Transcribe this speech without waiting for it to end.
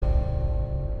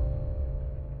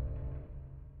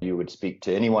You would speak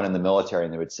to anyone in the military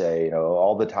and they would say,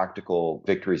 all the tactical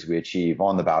victories we achieve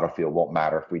on the battlefield won't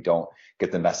matter if we don't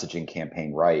get the messaging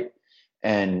campaign right.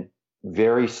 And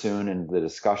very soon in the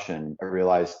discussion, I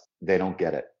realized they don't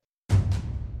get it.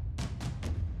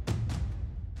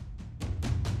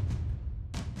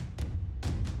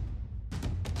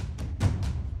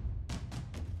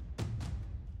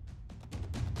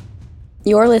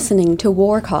 You're listening to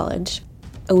War College,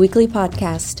 a weekly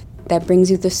podcast that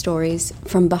brings you the stories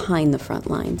from behind the front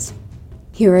lines.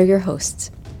 Here are your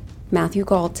hosts, Matthew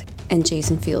Gault and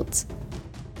Jason Fields.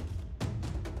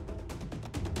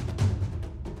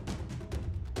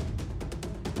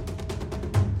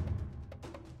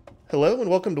 Hello and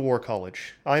welcome to War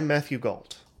College. I'm Matthew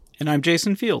Gault. And I'm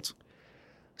Jason Fields.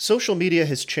 Social media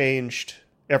has changed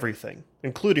everything,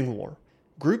 including war.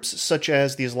 Groups such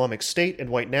as the Islamic State and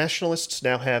white nationalists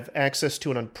now have access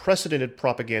to an unprecedented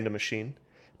propaganda machine.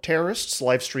 Terrorists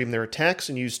live stream their attacks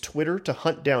and use Twitter to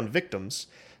hunt down victims.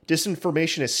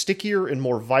 Disinformation is stickier and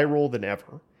more viral than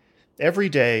ever. Every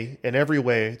day, in every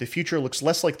way, the future looks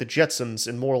less like the Jetsons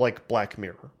and more like Black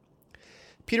Mirror.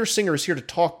 Peter Singer is here to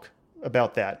talk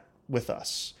about that with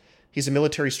us. He's a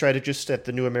military strategist at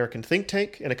the New American Think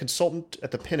Tank and a consultant at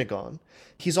the Pentagon.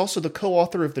 He's also the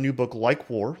co-author of the new book Like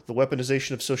War, The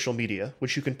Weaponization of Social Media,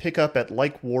 which you can pick up at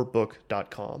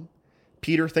likewarbook.com.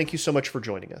 Peter, thank you so much for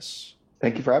joining us.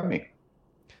 Thank you for having me.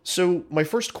 So my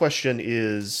first question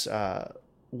is,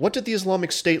 what did the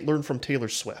Islamic State learn from Taylor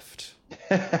Swift?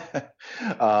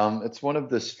 It's one of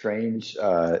the strange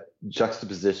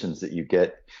juxtapositions that you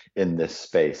get in this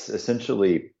space.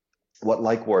 Essentially, what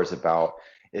Like War is about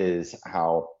is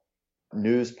how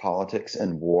news, politics,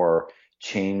 and war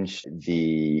changed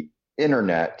the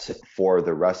internet for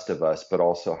the rest of us, but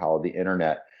also how the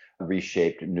internet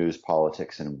reshaped news,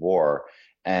 politics, and war.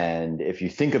 And if you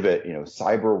think of it,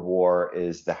 cyber war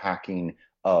is the hacking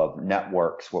of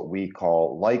networks. What we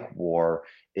call like war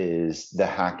is the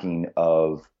hacking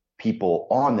of people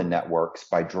on the networks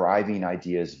by driving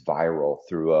ideas viral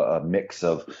through a mix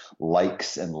of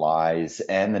likes and lies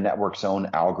and the network's own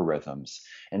algorithms.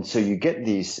 And so you get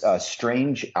these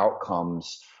strange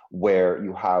outcomes where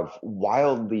you have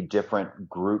wildly different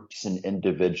groups and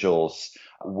individuals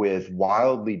with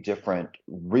wildly different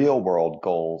real world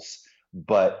goals,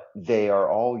 but they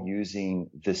are all using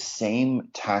the same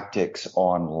tactics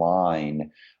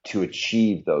online to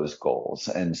achieve those goals.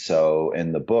 And so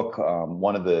in the book,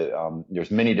 one of the, there's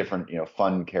many different,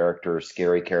 fun characters,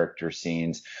 scary character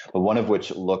scenes, but one of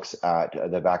which looks at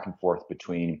the back and forth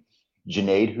between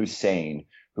Junaid Hussain,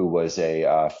 who was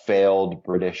a failed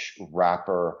British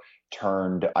rapper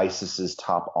turned ISIS's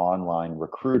top online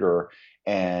recruiter,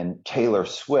 and Taylor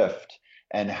Swift,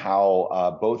 and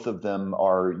how both of them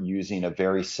are using a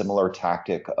very similar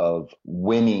tactic of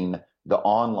winning the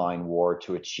online war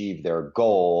to achieve their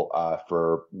goal.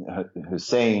 For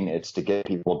Hussein, it's to get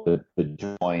people to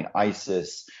join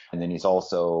ISIS. And then he's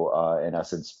also, in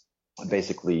essence,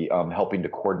 basically helping to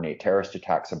coordinate terrorist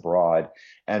attacks abroad.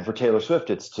 And for Taylor Swift,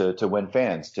 it's to win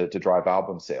fans, to drive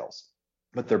album sales.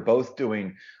 But they're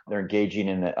engaging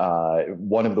in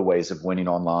one of the ways of winning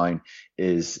online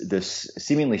is this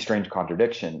seemingly strange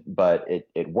contradiction, but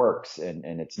it works,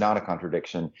 and it's not a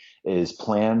contradiction, is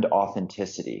planned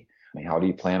authenticity. I mean, how do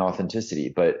you plan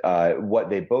authenticity? But what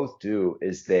they both do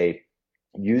is they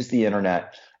use the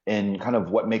internet in kind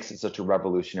of what makes it such a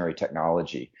revolutionary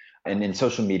technology. And in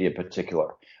social media in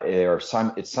particular,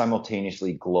 it's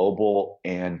simultaneously global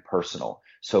and personal.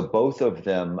 So both of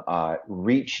them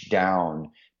reach down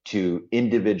to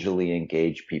individually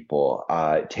engage people.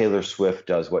 Taylor Swift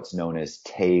does what's known as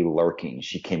Tay-lurking.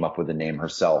 She came up with the name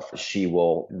herself. She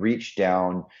will reach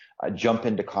down, jump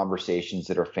into conversations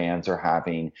that her fans are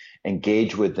having,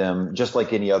 engage with them just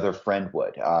like any other friend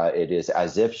would. It is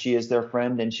as if she is their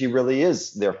friend, and she really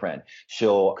is their friend.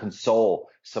 She'll console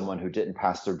someone who didn't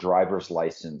pass their driver's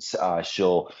license.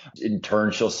 She'll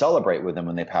celebrate with them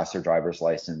when they pass their driver's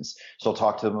license. She'll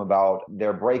talk to them about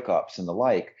their breakups and the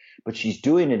like, but she's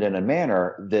doing it in a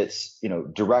manner that's,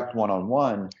 direct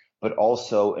one-on-one, but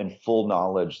also in full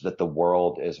knowledge that the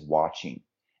world is watching.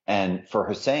 And for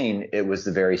Hussein, it was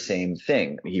the very same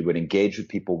thing. He would engage with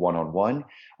people one-on-one.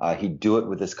 He'd do it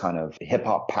with this kind of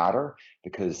hip-hop patter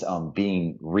because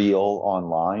being real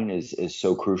online is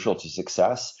so crucial to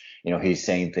success. He's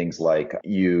saying things like,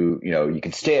 you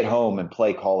can stay at home and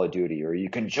play Call of Duty, or you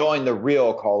can join the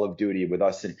real Call of Duty with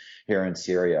us here in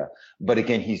Syria. But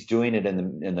again, he's doing it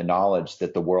in the knowledge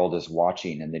that the world is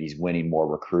watching and that he's winning more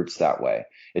recruits that way.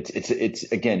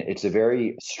 It's a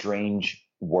very strange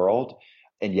world.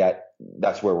 And yet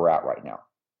that's where we're at right now.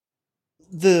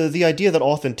 The idea that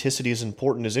authenticity is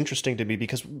important is interesting to me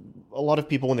because a lot of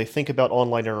people, when they think about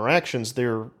online interactions,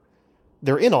 they're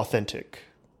inauthentic,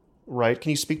 right?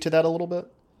 Can you speak to that a little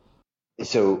bit?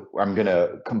 So I'm going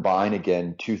to combine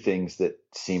again two things that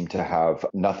seem to have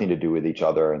nothing to do with each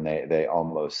other, and they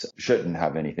almost shouldn't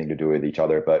have anything to do with each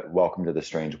other. But welcome to the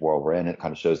strange world we're in. It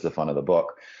kind of shows the fun of the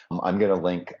book. I'm going to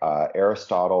link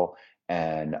Aristotle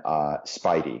and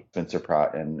Spidey, Spencer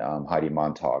Pratt and Heidi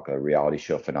Montag, a reality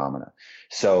show phenomena.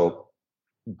 So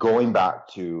going back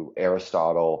to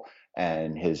Aristotle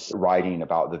and his writing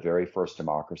about the very first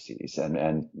democracies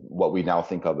and what we now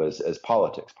think of as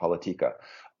politics, politica,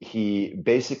 he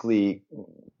basically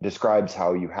describes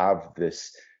how you have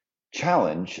this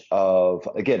challenge of,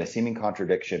 again, a seeming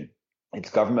contradiction. It's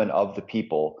government of the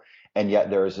people, and yet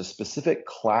there is a specific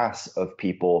class of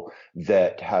people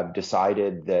that have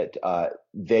decided that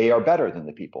they are better than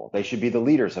the people. They should be the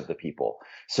leaders of the people.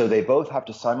 So they both have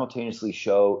to simultaneously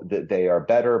show that they are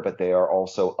better, but they are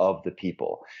also of the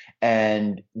people.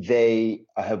 And they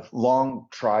have long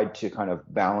tried to kind of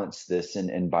balance this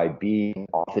and by being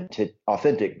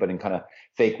authentic, but in kind of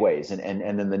fake ways. And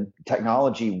then the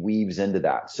technology weaves into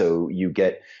that. So you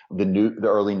get the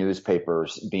early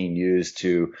newspapers being used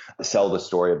to sell the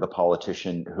story of the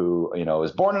politician who,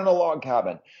 is born in a log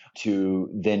cabin, to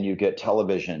then you get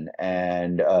television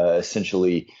and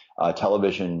essentially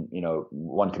television,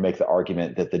 one can make the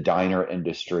argument that the diner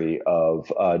industry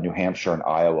of New Hampshire and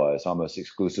Iowa is almost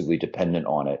exclusively dependent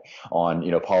on it, on,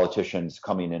 politicians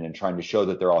coming in and trying to show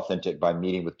that they're authentic by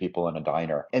meeting with people in a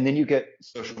diner. And then you get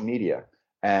social media.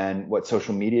 And what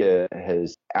social media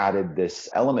has added this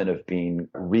element of being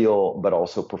real, but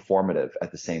also performative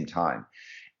at the same time.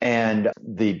 And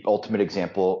the ultimate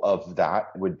example of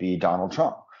that would be Donald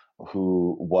Trump,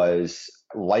 who was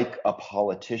like a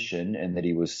politician in that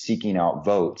he was seeking out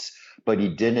votes, but he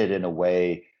did it in a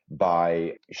way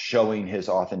by showing his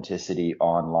authenticity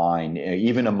online,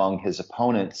 even among his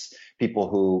opponents, people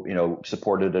who,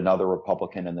 supported another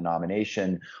Republican in the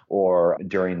nomination or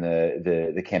during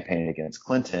the campaign against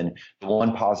Clinton. The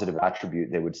one positive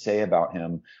attribute they would say about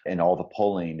him in all the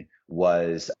polling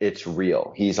was it's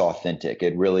real. He's authentic.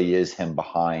 It really is him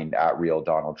behind @real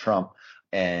Donald Trump.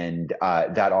 And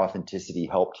that authenticity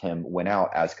helped him win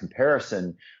out. As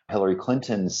comparison, Hillary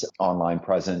Clinton's online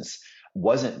presence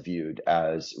wasn't viewed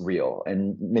as real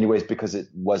in many ways because it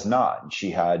was not. She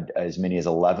had as many as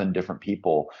 11 different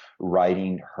people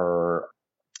writing her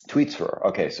tweets for her.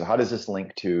 Okay, so how does this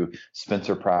link to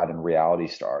Spencer Pratt and reality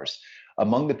stars?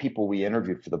 Among the people we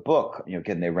interviewed for the book,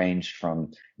 again, they ranged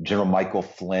from General Michael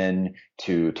Flynn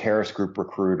to terrorist group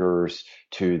recruiters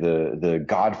to the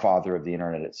godfather of the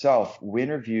internet itself. We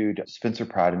interviewed Spencer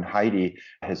Pratt and Heidi,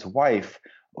 his wife,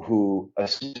 who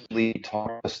essentially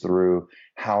talked us through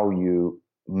how you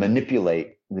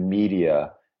manipulate the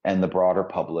media and the broader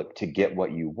public to get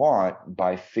what you want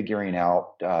by figuring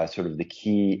out sort of the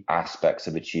key aspects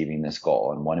of achieving this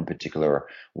goal. And one in particular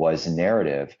was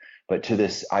narrative. But to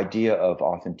this idea of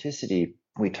authenticity,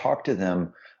 we talked to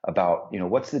them about,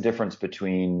 what's the difference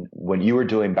between when you were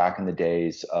doing back in the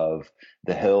days of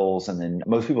The Hills, and then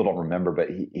most people don't remember, but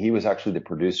he was actually the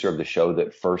producer of the show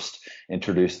that first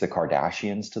introduced the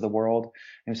Kardashians to the world.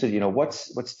 And he said,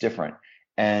 what's different?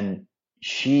 And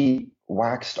she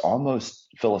waxed almost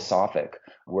philosophic,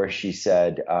 where she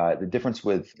said the difference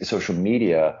with social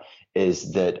media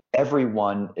is that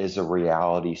everyone is a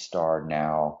reality star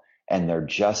now, and they're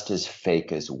just as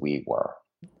fake as we were.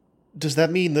 Does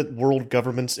that mean that world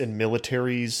governments and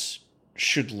militaries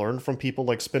should learn from people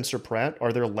like Spencer Pratt?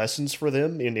 Are there lessons for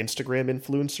them in Instagram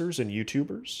influencers and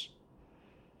YouTubers?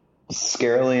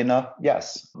 Scarily enough,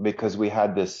 yes, because we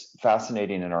had this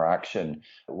fascinating interaction.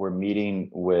 We're meeting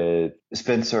with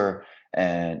Spencer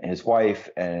and his wife,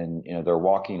 and they're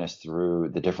walking us through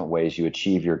the different ways you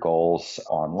achieve your goals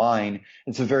online.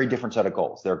 It's a very different set of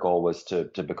goals. Their goal was to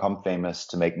become famous,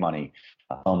 to make money.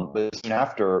 But soon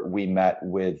after, we met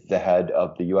with the head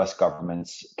of the U.S.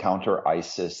 government's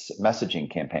counter-ISIS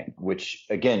messaging campaign, which,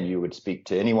 again, you would speak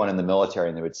to anyone in the military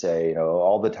and they would say,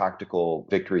 all the tactical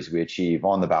victories we achieve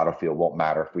on the battlefield won't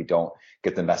matter if we don't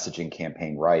get the messaging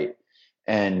campaign right.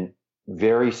 And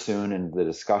very soon in the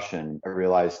discussion, I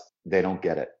realized they don't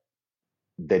get it.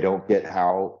 They don't get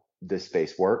how this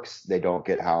space works. They don't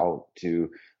get how to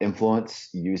influence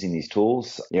using these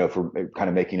tools. If we're kind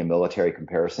of making a military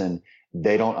comparison,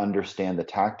 they don't understand the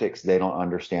tactics. They don't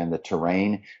understand the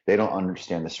terrain. They don't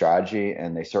understand the strategy,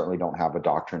 and they certainly don't have a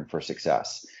doctrine for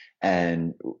success.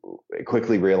 And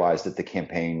quickly realized that the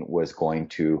campaign was going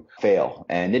to fail,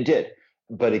 and it did.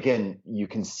 But again, you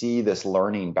can see this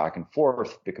learning back and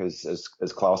forth because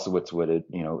as Clausewitz would,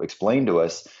 explain to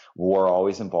us, war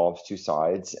always involves two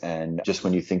sides. And just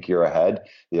when you think you're ahead,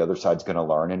 the other side's going to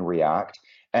learn and react.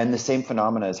 And the same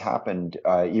phenomena has happened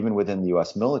even within the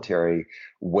U.S. military,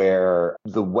 where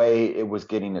the way it was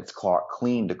getting its clock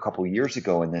cleaned a couple years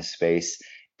ago in this space,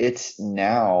 it's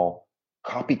now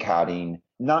copycatting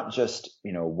not just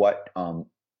what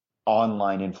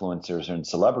online influencers and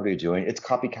celebrity doing, it's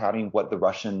copycatting what the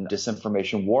Russian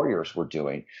disinformation warriors were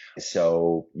doing.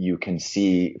 So you can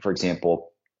see, for example,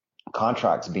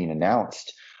 contracts being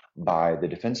announced by the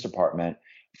Defense Department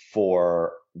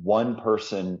for one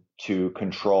person to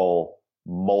control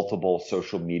multiple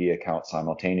social media accounts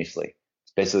simultaneously.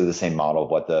 It's basically the same model of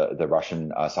what the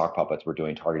Russian sock puppets were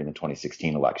doing targeting the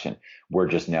 2016 election. We're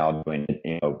just now doing,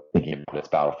 thinking about its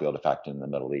battlefield effect in the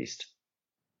Middle East.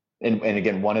 And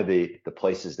again, one of the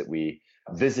places that we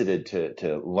visited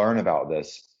to learn about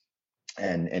this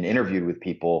and interviewed with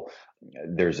people,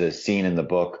 there's a scene in the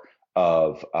book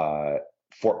of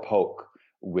Fort Polk,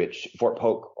 which Fort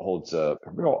Polk holds a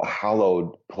real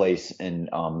hallowed place in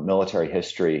military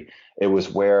history. It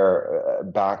was where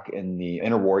back in the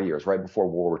interwar years, right before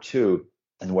World War II,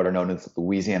 and what are known as the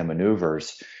Louisiana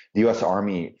maneuvers, the U.S.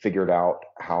 Army figured out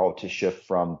how to shift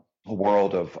from a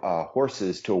world of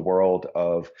horses to a world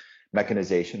of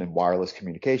mechanization and wireless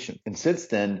communication. And since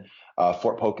then,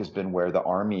 Fort Polk has been where the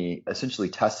Army essentially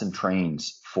tests and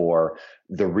trains for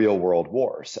the real world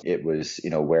wars. It was,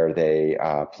 where they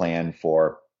planned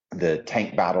for the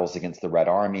tank battles against the Red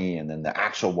Army, and then the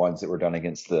actual ones that were done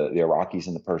against the Iraqis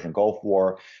in the Persian Gulf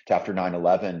War. To after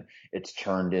 9/11, it's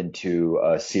turned into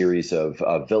a series of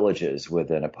villages with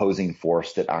an opposing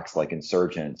force that acts like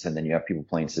insurgents, and then you have people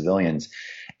playing civilians.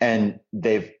 And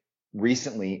they've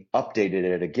recently updated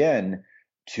it again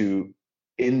to,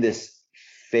 in this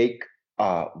fake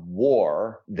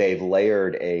war, they've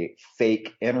layered a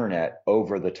fake internet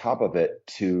over the top of it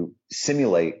to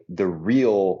simulate the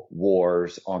real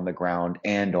wars on the ground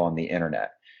and on the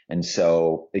internet. And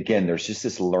so again, there's just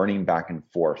this learning back and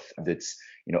forth that's,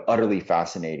 utterly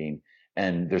fascinating.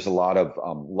 And there's a lot of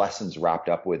lessons wrapped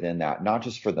up within that, not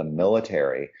just for the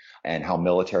military and how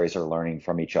militaries are learning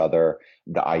from each other,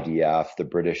 the IDF, the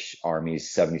British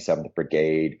Army's 77th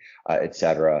Brigade, et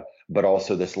cetera, but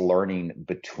also this learning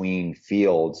between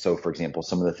fields. So, for example,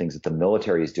 some of the things that the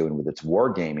military is doing with its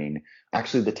wargaming,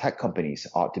 actually the tech companies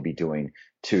ought to be doing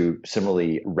to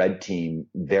similarly red team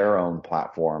their own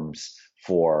platforms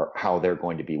for how they're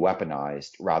going to be weaponized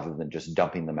rather than just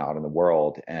dumping them out in the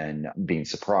world and being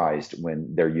surprised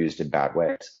when they're used in bad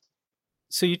ways.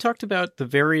 So you talked about the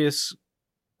various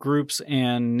groups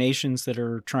and nations that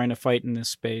are trying to fight in this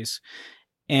space,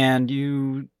 and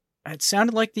it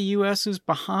sounded like the U.S. is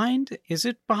behind. Is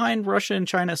it behind Russia and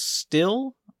China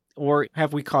still, or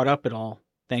have we caught up at all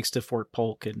thanks to Fort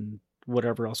Polk and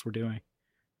whatever else we're doing?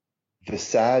 The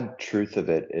sad truth of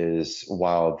it is,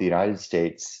 while the United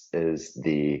States is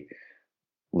the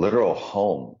literal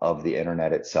home of the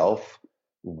internet itself,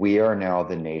 we are now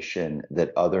the nation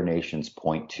that other nations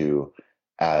point to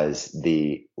as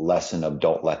the lesson of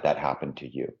don't let that happen to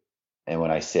you. And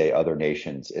when I say other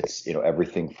nations, it's,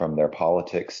 everything from their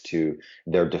politics to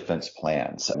their defense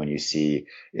plans. When you see,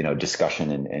 discussion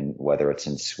in whether it's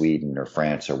in Sweden or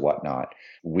France or whatnot,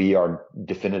 we are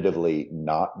definitively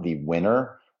not the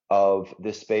winner of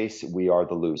this space. We are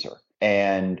the loser.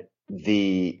 And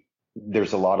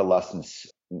there's a lot of lessons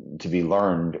to be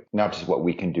learned, not just what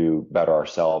we can do better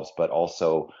ourselves, but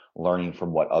also learning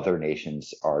from what other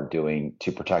nations are doing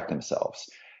to protect themselves.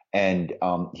 And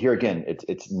here again,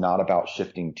 it's not about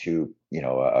shifting to,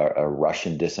 a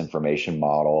Russian disinformation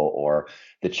model or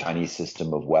the Chinese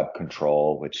system of web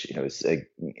control, which, is,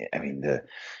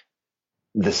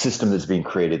 the system that's being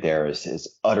created there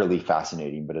is utterly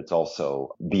fascinating, but it's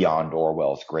also beyond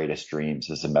Orwell's greatest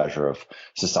dreams as a measure of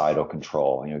societal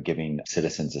control, giving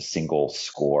citizens a single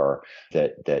score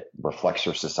that reflects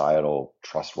their societal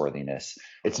trustworthiness.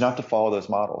 It's not to follow those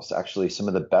models. Actually, some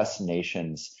of the best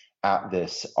nations at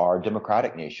this are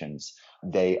democratic nations.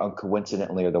 They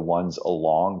uncoincidentally are the ones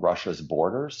along Russia's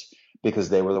borders because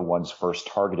they were the ones first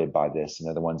targeted by this. And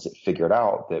they're the ones that figured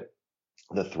out that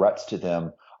the threats to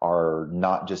them are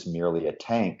not just merely a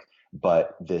tank,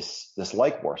 but this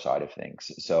like war side of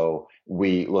things. So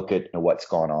we look at what's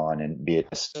gone on, and be it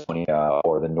Estonia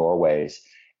or the Norways,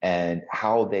 and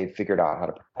how they figured out how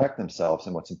to protect themselves.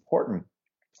 And what's important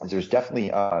is there's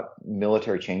definitely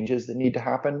military changes that need to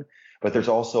happen, but there's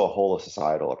also a whole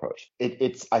societal approach.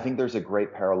 I think there's a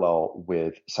great parallel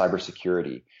with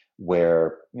cybersecurity,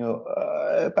 where,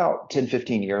 about 10,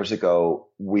 15 years ago,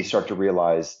 we start to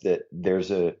realize that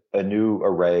there's a new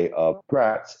array of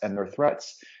threats, and they're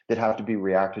threats that have to be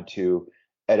reacted to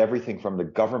at everything from the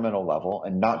governmental level,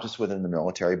 and not just within the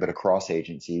military, but across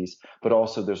agencies. But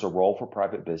also there's a role for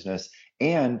private business,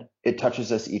 and it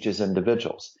touches us each as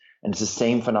individuals. And it's the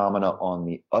same phenomena on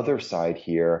the other side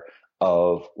here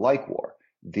of like war.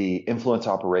 The influence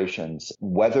operations,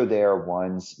 whether they're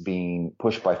ones being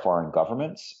pushed by foreign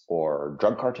governments or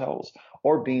drug cartels,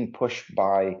 or being pushed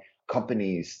by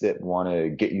companies that want to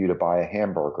get you to buy a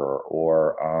hamburger,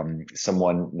 or a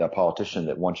politician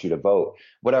that wants you to vote,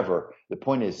 whatever. The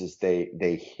point is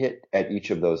they hit at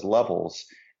each of those levels,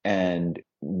 and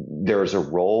there's a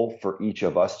role for each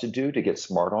of us to do to get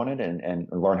smart on it and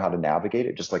learn how to navigate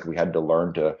it, just like we had to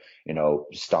learn to,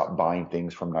 stop buying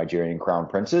things from Nigerian crown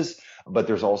princes. But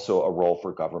there's also a role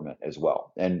for government as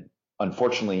well. And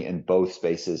unfortunately, in both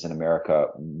spaces in America,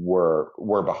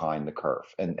 we're behind the curve.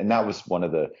 And that was one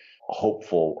of the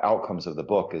hopeful outcomes of the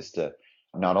book, is to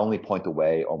not only point the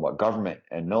way on what government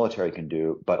and military can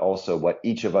do, but also what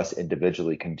each of us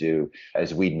individually can do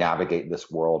as we navigate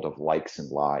this world of likes and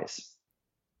lies.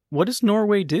 What does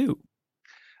Norway do?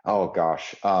 Oh,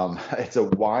 gosh. It's a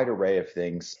wide array of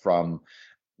things, from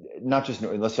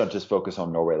let's not just focus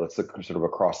on Norway. Let's look sort of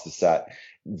across the set.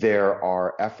 There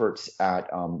are efforts at,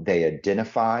 they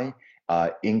identify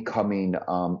incoming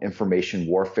information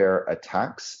warfare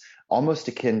attacks, almost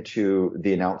akin to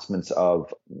the announcements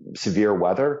of severe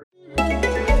weather.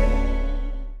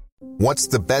 What's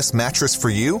the best mattress for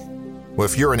you? Well,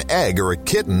 if you're an egg or a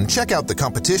kitten, check out the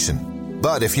competition.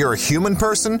 But if you're a human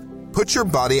person, put your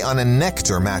body on a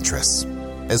Nectar mattress.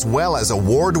 As well as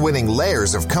award-winning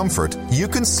layers of comfort, you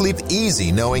can sleep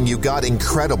easy knowing you got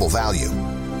incredible value.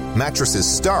 Mattresses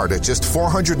start at just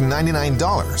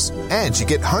 $499, and you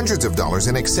get hundreds of dollars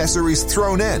in accessories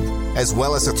thrown in, as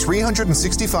well as a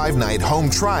 365-night home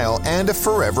trial and a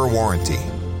forever warranty.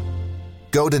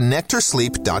 Go to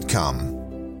nectarsleep.com.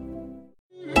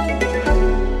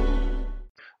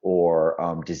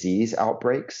 Or disease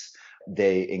outbreaks.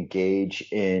 They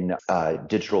engage in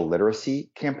digital literacy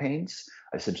campaigns,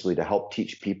 essentially to help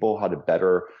teach people how to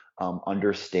better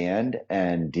understand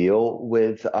and deal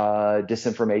with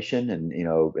disinformation and,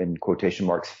 in quotation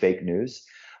marks, fake news.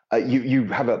 You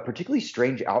have a particularly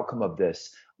strange outcome of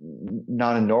this,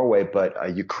 not in Norway,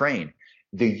 but Ukraine.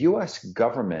 The U.S.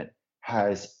 government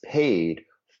has paid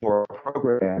for a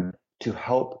program to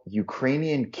help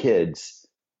Ukrainian kids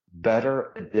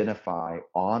better identify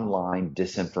online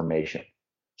disinformation.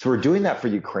 So we're doing that for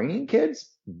Ukrainian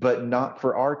kids, but not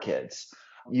for our kids.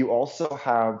 You also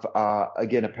have,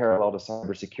 again, a parallel to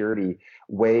cybersecurity,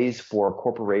 ways for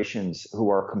corporations who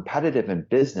are competitive in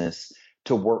business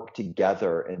to work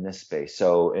together in this space.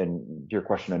 So in your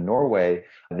question on Norway,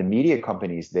 the media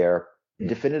companies there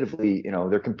definitively,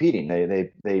 they're competing.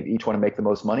 They each want to make the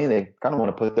most money. They kind of want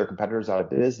to put their competitors out of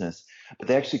business, but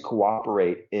they actually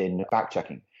cooperate in fact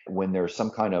checking. When there's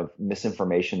some kind of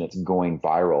misinformation that's going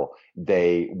viral,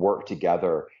 they work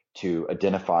together to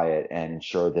identify it and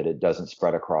ensure that it doesn't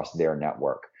spread across their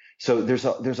network. So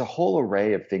there's a whole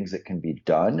array of things that can be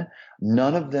done.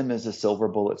 None of them is a silver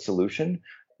bullet solution.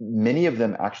 Many of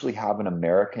them actually have an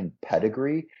American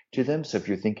pedigree to them. So if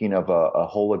you're thinking of a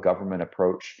whole of government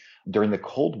approach, during the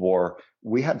Cold War,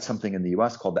 we had something in the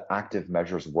US called the Active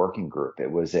Measures Working Group.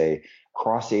 It was a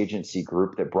cross-agency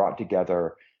group that brought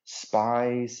together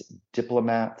spies,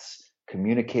 diplomats,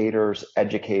 communicators,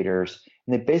 educators,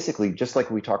 and they basically, just like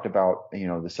we talked about,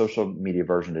 the social media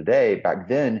version today, back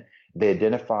then they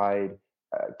identified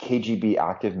KGB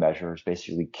active measures,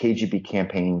 basically KGB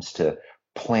campaigns to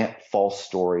plant false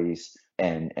stories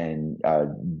and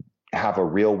have a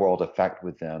real world effect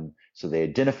with them. So they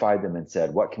identified them and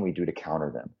said, what can we do to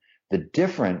counter them? The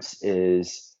difference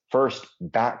is, first,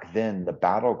 back then the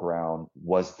battleground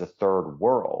was the third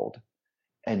world.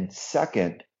 And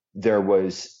second, there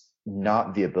was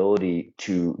not the ability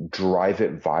to drive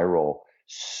it viral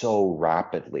so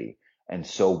rapidly and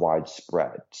so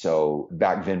widespread. So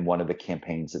back then, one of the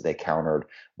campaigns that they countered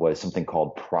was something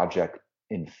called Project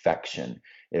Infection.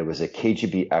 It was a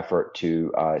KGB effort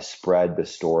to spread the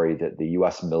story that the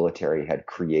U.S. military had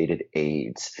created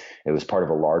AIDS. It was part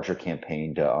of a larger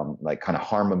campaign to kind of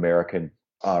harm American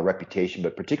reputation,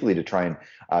 but particularly to try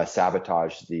and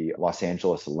sabotage the Los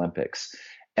Angeles Olympics.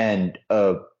 And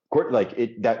that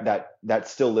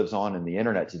still lives on in the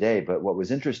internet today. But what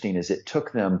was interesting is it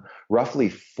took them roughly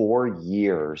 4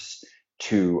 years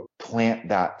to plant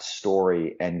that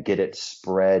story and get it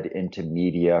spread into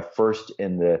media, first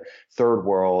in the third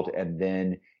world and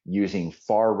then using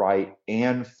far right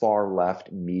and far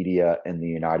left media in the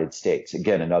United States.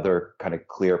 Again, another kind of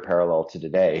clear parallel to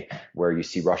today where you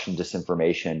see Russian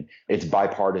disinformation. It's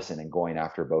bipartisan and going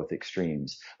after both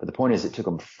extremes. But the point is, it took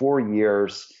them 4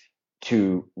 years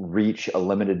to reach a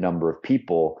limited number of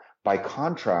people. By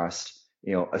contrast,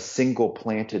 a single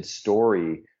planted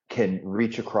story can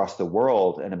reach across the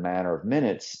world in a matter of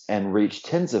minutes and reach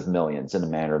tens of millions in a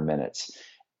matter of minutes.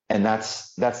 And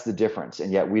that's the difference.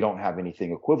 And yet we don't have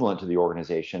anything equivalent to the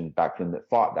organization back then that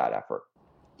fought that effort.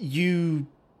 You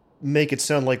make it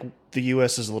sound like the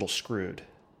U.S. is a little screwed.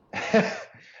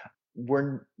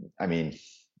 We're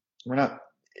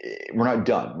not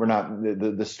done. We're not,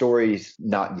 the story's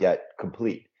not yet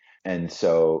complete. And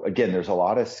so, again, there's a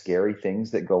lot of scary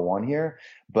things that go on here,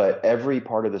 but every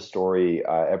part of the story,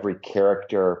 every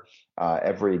character,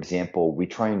 every example, we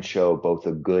try and show both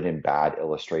a good and bad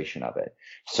illustration of it.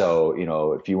 So,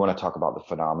 if you want to talk about the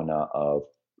phenomena of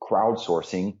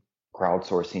crowdsourcing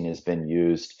has been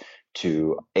used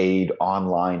to aid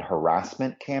online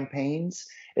harassment campaigns.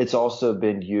 It's also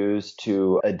been used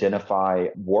to identify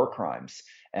war crimes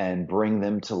and bring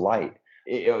them to light.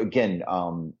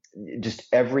 Just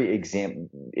every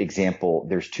example,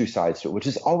 there's two sides to it, which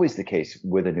is always the case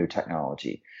with a new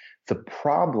technology. The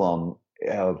problem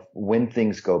of when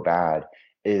things go bad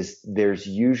is there's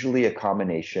usually a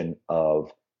combination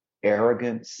of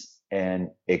arrogance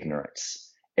and ignorance.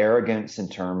 Arrogance in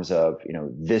terms of,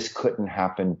 this couldn't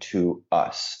happen to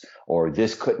us, or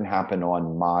this couldn't happen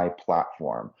on my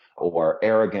platform, or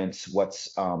arrogance,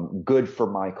 what's good for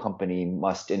my company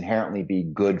must inherently be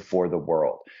good for the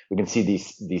world. We can see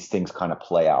these things kind of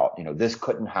play out. This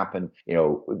couldn't happen.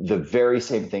 The very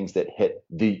same things that hit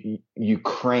the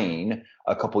Ukraine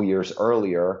a couple years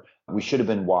earlier, we should have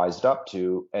been wised up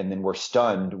to, and then we're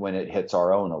stunned when it hits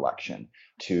our own election.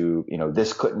 To,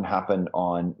 this couldn't happen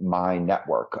on my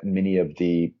network. Many of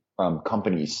the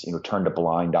companies, turned a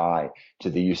blind eye to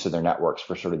the use of their networks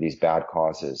for sort of these bad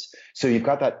causes. So you've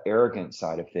got that arrogant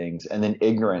side of things, and then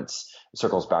ignorance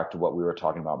circles back to what we were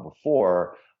talking about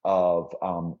before of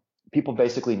people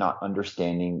basically not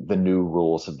understanding the new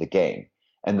rules of the game.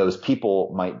 And those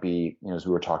people might be, as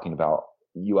we were talking about,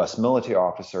 U.S. military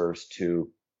officers to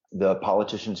the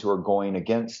politicians who are going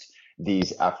against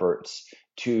these efforts,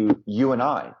 to you and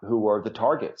I, who are the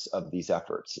targets of these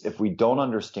efforts. If we don't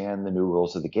understand the new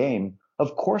rules of the game,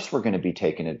 of course we're going to be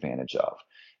taken advantage of.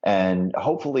 And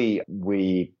hopefully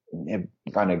we have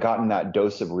kind of gotten that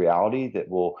dose of reality that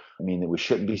will mean that we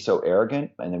shouldn't be so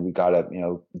arrogant, and then we got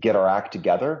to, get our act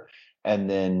together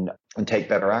and take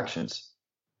better actions.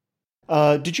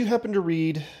 Did you happen to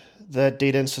read that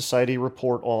Data and Society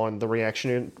report on the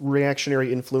reactionary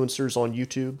influencers on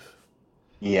YouTube?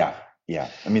 Yeah.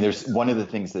 There's one of the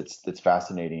things that's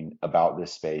fascinating about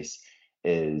this space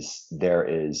is there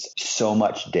is so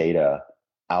much data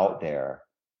out there,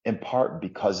 in part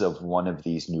because of one of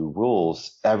these new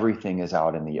rules. Everything is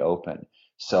out in the open.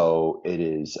 So it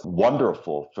is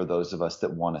wonderful for those of us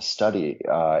that want to study.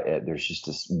 There's just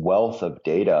this wealth of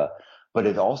data, but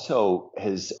it also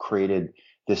has created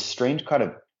this strange kind of,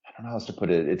 I don't know how else to put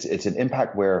it. It's an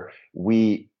impact where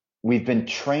we've been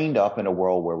trained up in a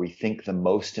world where we think the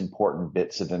most important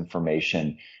bits of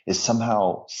information is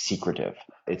somehow secretive.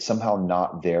 It's somehow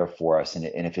not there for us. And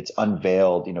if it's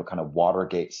unveiled, kind of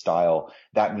Watergate style,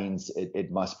 that means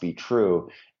it must be true.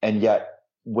 And yet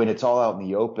when it's all out in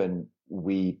the open,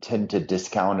 we tend to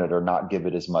discount it or not give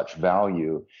it as much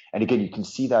value. And again, you can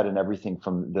see that in everything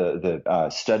from the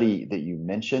study that you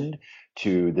mentioned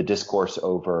to the discourse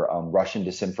over Russian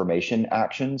disinformation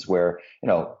actions, where,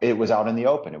 it was out in the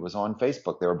open. It was on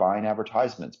Facebook. They were buying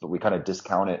advertisements, but we kind of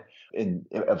discount it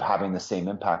of having the same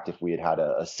impact if we had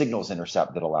a signals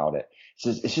intercept that allowed it.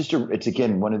 So it's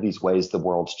again, one of these ways the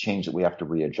world's changed that we have to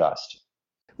readjust.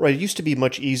 Right. It used to be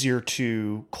much easier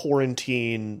to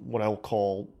quarantine what I'll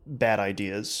call bad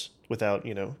ideas without,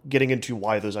 getting into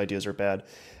why those ideas are bad.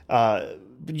 But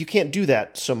you can't do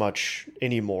that so much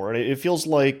anymore. And it feels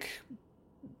like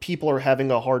people are having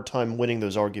a hard time winning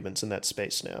those arguments in that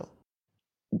space now.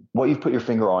 What you've put your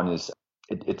finger on is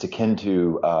it's akin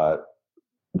to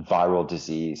viral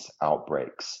disease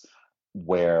outbreaks,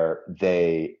 where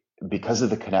because of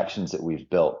the connections that we've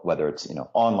built, whether it's,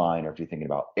 online, or if you're thinking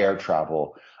about air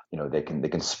travel, they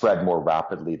can spread more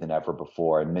rapidly than ever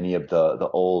before. And many of the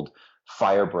old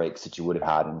fire breaks that you would have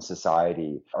had in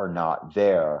society are not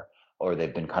there, or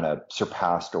they've been kind of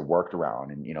surpassed or worked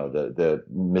around. And, the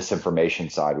misinformation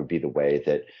side would be the way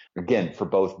that, again, for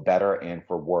both better and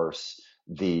for worse,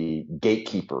 the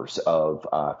gatekeepers of,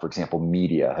 for example,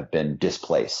 media have been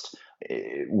displaced.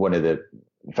 One of the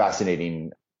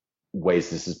fascinating ways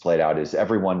this is played out is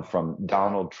everyone from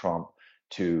Donald Trump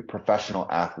to professional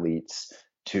athletes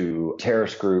to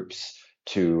terrorist groups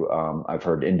to I've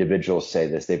heard individuals say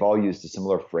this. They've all used a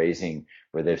similar phrasing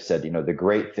where they've said, the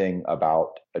great thing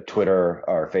about Twitter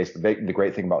or Facebook, the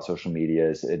great thing about social media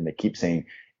is, and they keep saying,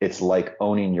 it's like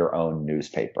owning your own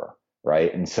newspaper,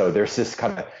 right? And so there's this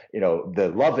kind of, they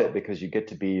love it because you get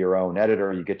to be your own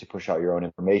editor, you get to push out your own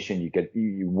information,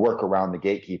 you work around the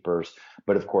gatekeepers,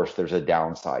 but of course there's a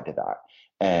downside to that.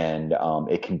 And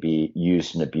it can be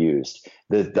used and abused.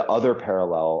 The other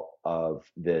parallel of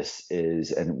this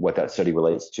is, and what that study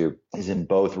relates to, is in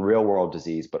both real world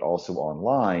disease, but also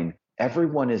online,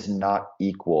 everyone is not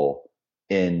equal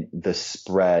in the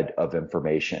spread of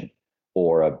information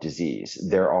or of disease.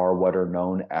 There are what are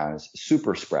known as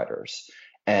super spreaders,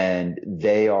 and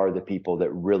they are the people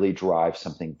that really drive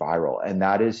something viral. And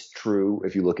that is true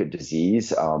if you look at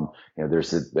disease.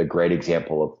 There's a great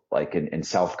example of like in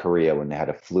South Korea when they had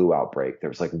a flu outbreak. There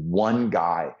was like one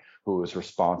guy who was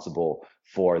responsible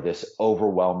for this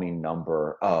overwhelming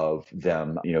number of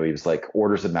them. He was like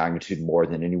orders of magnitude more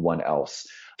than anyone else.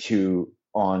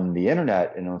 On the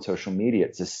internet and on social media,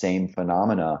 it's the same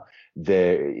phenomena.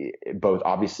 Both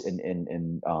obviously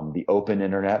in the open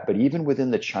internet, but even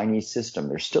within the Chinese system,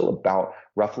 there's still about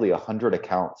roughly 100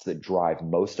 accounts that drive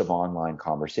most of online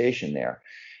conversation there.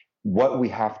 What we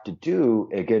have to do,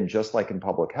 again, just like in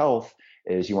public health,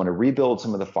 is you want to rebuild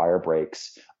some of the fire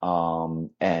breaks, and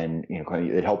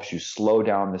it helps you slow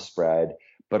down the spread.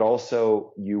 But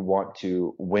also you want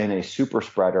to, when a super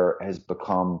spreader has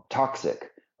become toxic,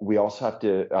 we also have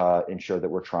to ensure that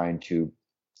we're trying to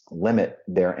limit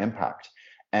their impact.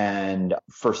 And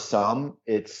for some,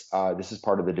 this is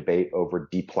part of the debate over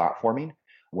deplatforming.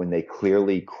 When they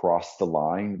clearly cross the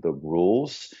line, the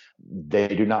rules, they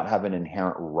do not have an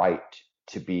inherent right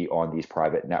to be on these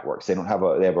private networks. They have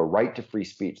a right to free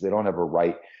speech. They don't have a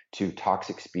right to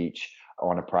toxic speech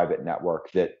on a private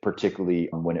network, that particularly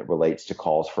when it relates to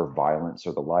calls for violence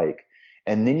or the like.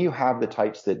 And then you have the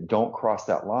types that don't cross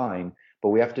that line, but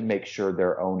we have to make sure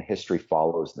their own history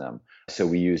follows them. So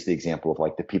we use the example of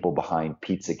like the people behind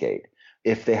Pizzagate.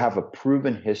 If they have a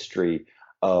proven history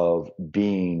of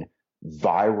being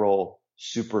viral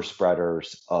super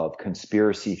spreaders of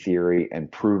conspiracy theory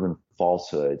and proven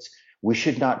falsehoods, we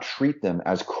should not treat them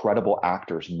as credible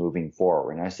actors moving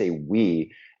forward. And I say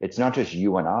we, it's not just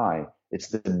you and I, it's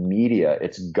the media,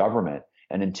 it's government.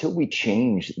 And until we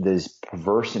change these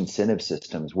perverse incentive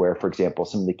systems where, for example,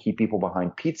 some of the key people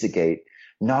behind Pizzagate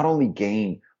not only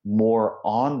gain more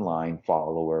online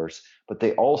followers, but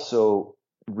they also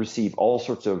receive all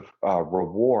sorts of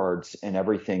rewards and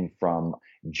everything from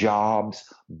jobs,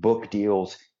 book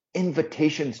deals,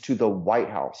 invitations to the White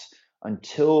House.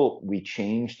 Until we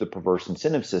change the perverse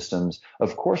incentive systems,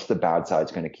 of course, the bad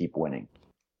side's going to keep winning.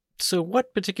 So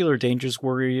what particular dangers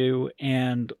worry you,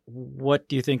 and what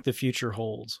do you think the future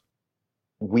holds?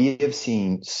 We have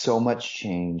seen so much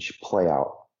change play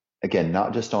out. Again,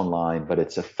 not just online, but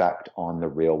its effect on the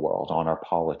real world, on our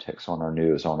politics, on our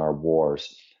news, on our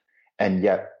wars. And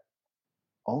yet,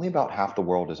 only about half the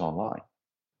world is online.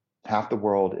 Half the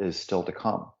world is still to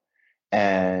come.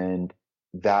 And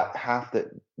that half that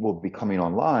will be coming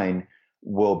online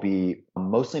will be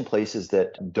mostly in places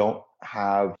that don't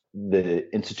have the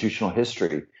institutional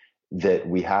history that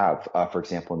we have, for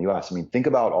example, in the US. I mean, think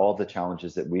about all the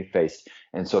challenges that we've faced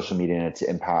in social media and its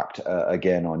impact,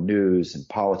 again, on news and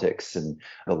politics and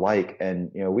the like.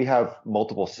 And, we have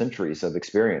multiple centuries of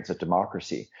experience of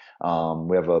democracy.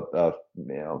 We have a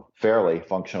fairly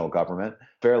functional government,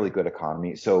 fairly good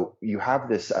economy. So you have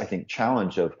this, I think,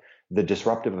 challenge of the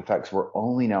disruptive effects. We're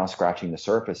only now scratching the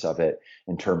surface of it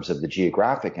in terms of the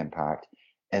geographic impact.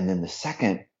 And then the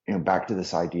second, back to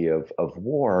this idea of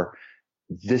war,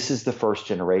 this is the first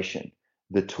generation.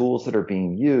 The tools that are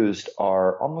being used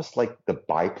are almost like the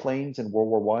biplanes in World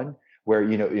War I, where,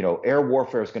 air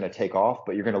warfare is going to take off,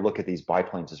 but you're going to look at these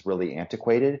biplanes as really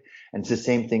antiquated. And it's the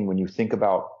same thing when you think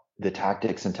about the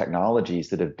tactics and technologies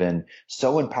that have been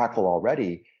so impactful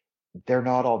already. They're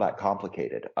not all that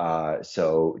complicated.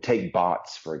 So take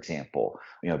bots, for example,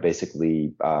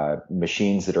 basically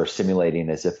machines that are simulating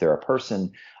as if they're a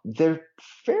person. They're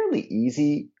fairly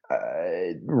easy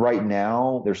right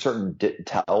now. There's certain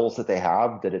tells that they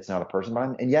have that it's not a person,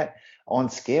 and yet on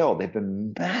scale, they've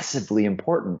been massively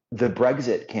important. The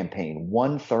Brexit campaign,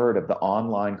 1/3 of the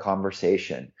online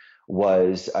conversation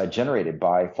was generated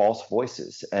by false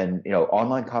voices. And,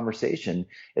 online conversation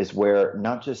is where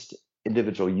not just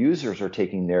individual users are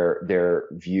taking their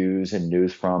views and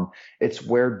news from. It's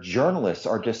where journalists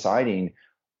are deciding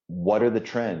what are the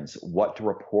trends, what to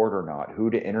report or not, who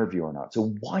to interview or not. So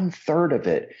 1/3 of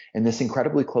it in this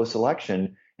incredibly close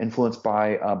election influenced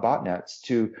by botnets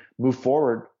to move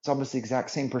forward. It's almost the exact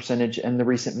same percentage in the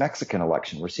recent Mexican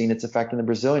election. We're seeing its effect in the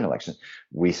Brazilian election.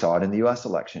 We saw it in the US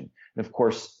election. And of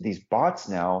course, these bots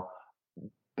now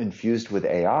infused with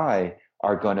AI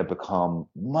are going to become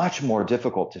much more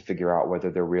difficult to figure out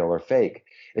whether they're real or fake.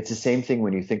 It's the same thing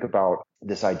when you think about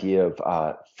this idea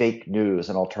of fake news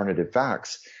and alternative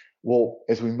facts. Well,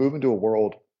 as we move into a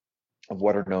world of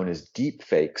what are known as deep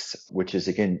fakes, which is,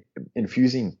 again,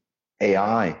 infusing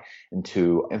AI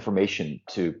into information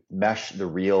to mesh the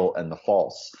real and the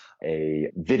false,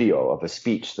 a video of a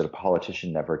speech that a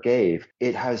politician never gave,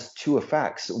 it has two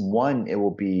effects. One, it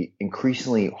will be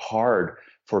increasingly hard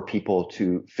for people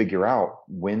to figure out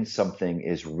when something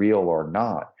is real or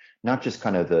not just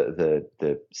kind of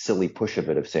the silly push of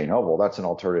it of saying, oh, well, that's an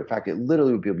alternative fact. It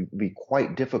literally would be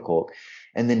quite difficult.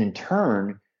 And then in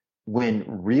turn, when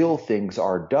real things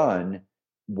are done,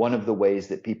 one of the ways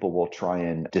that people will try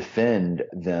and defend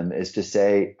them is to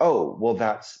say, oh, well,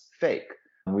 that's fake.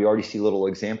 We already see little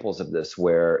examples of this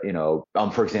where,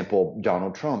 for example,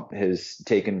 Donald Trump has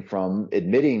taken from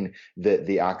admitting that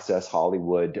the Access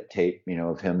Hollywood tape,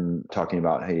 of him talking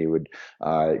about how he would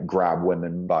grab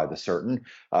women by the certain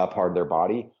part of their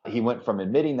body. He went from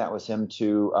admitting that was him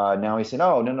to now he's saying,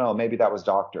 oh, no, maybe that was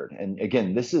doctored. And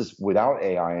again, this is without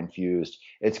AI infused.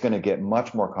 It's going to get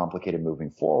much more complicated moving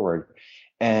forward.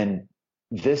 And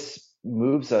this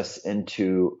moves us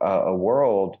into a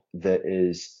world that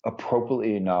is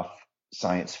appropriately enough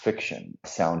science fiction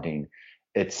sounding.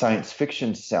 It's science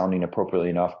fiction sounding appropriately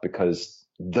enough because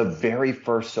the very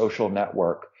first social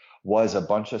network was a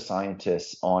bunch of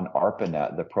scientists on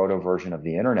ARPANET, the proto version of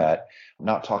the internet,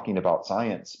 not talking about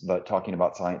science, but talking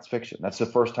about science fiction. That's the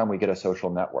first time we get a social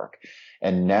network.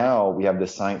 And now we have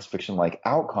this science fiction-like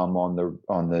outcome on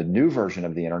the new version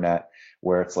of the internet,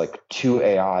 where it's like two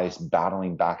AIs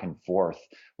battling back and forth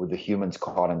with the humans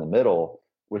caught in the middle,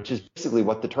 which is basically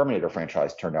what the Terminator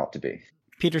franchise turned out to be.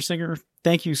 Peter Singer,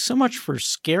 thank you so much for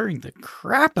scaring the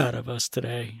crap out of us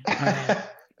today.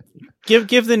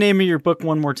 Give the name of your book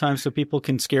one more time so people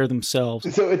can scare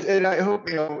themselves. So and I hope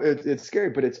it's scary,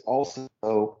 but it's also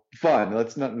fun.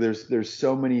 There's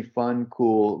so many fun,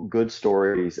 cool, good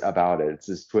stories about it. It's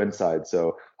this twin side.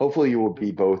 So hopefully you will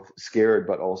be both scared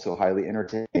but also highly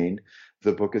entertained.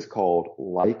 The book is called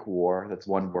Like War. That's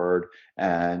one word,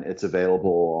 and it's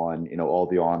available on all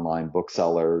the online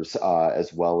booksellers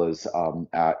as well as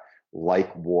at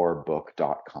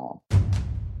likewarbook.com.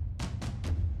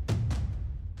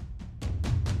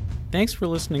 Thanks for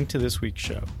listening to this week's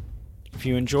show. If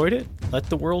you enjoyed it, let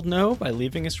the world know by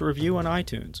leaving us a review on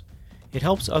iTunes. It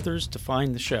helps others to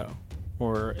find the show,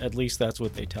 or at least that's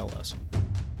what they tell us.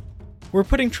 We're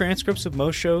putting transcripts of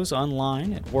most shows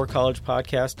online at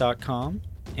warcollegepodcast.com,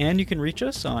 and you can reach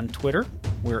us on Twitter,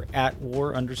 we're at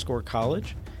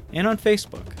war_college, and on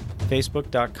Facebook,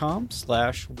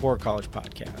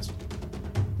 facebook.com/warcollegepodcast.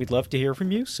 We'd love to hear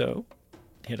from you, so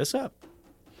hit us up.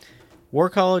 War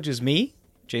College is me,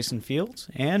 Jason Fields,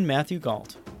 and Matthew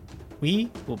Gault.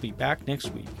 We will be back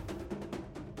next week.